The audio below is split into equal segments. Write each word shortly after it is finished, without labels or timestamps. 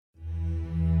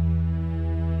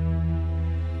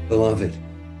Beloved,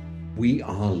 we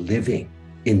are living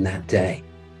in that day.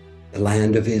 The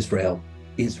land of Israel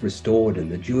is restored and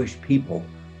the Jewish people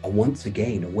are once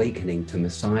again awakening to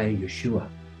Messiah Yeshua,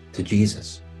 to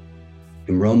Jesus.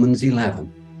 In Romans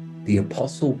 11, the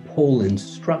Apostle Paul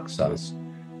instructs us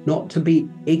not to be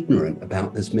ignorant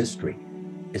about this mystery,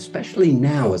 especially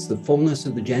now as the fullness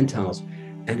of the Gentiles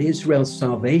and Israel's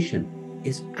salvation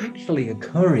is actually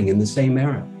occurring in the same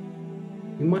era.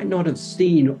 You might not have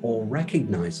seen or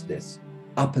recognized this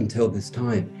up until this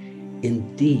time.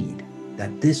 Indeed,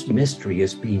 that this mystery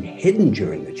has been hidden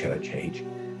during the church age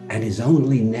and is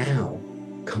only now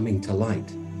coming to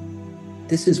light.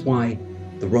 This is why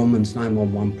the Romans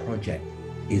 911 project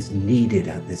is needed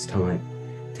at this time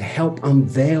to help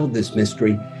unveil this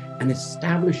mystery and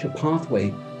establish a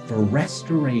pathway for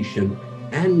restoration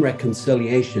and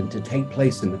reconciliation to take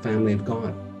place in the family of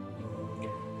God.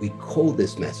 We call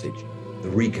this message the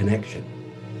Reconnection.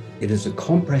 It is a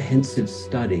comprehensive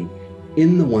study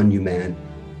in the one new man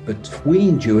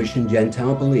between Jewish and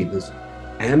Gentile believers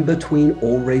and between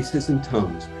all races and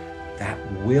tongues that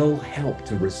will help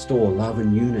to restore love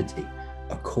and unity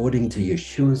according to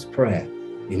Yeshua's prayer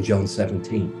in John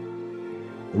 17.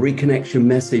 The Reconnection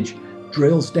message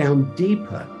drills down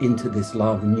deeper into this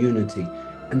love and unity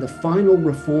and the final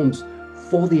reforms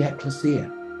for the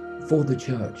Ekklesia, for the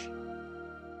church.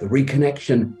 The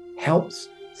Reconnection helps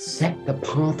set the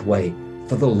pathway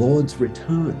for the Lord's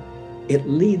return. It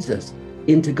leads us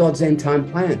into God's end time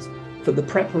plans for the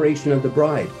preparation of the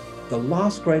bride, the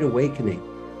last great awakening,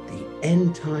 the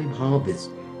end time harvest,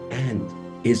 and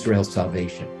Israel's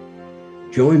salvation.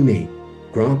 Join me,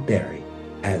 Grant Berry,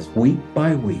 as week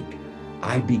by week,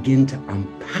 I begin to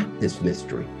unpack this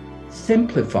mystery,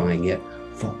 simplifying it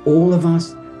for all of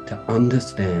us to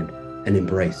understand and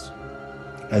embrace.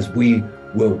 As we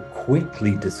will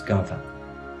quickly discover,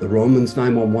 the Romans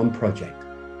 911 project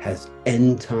has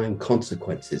end-time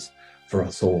consequences for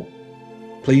us all.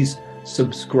 Please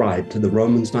subscribe to the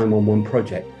Romans 911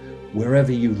 project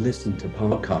wherever you listen to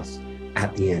podcasts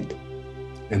at the end.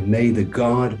 And may the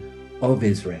God of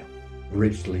Israel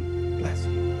richly bless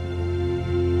you.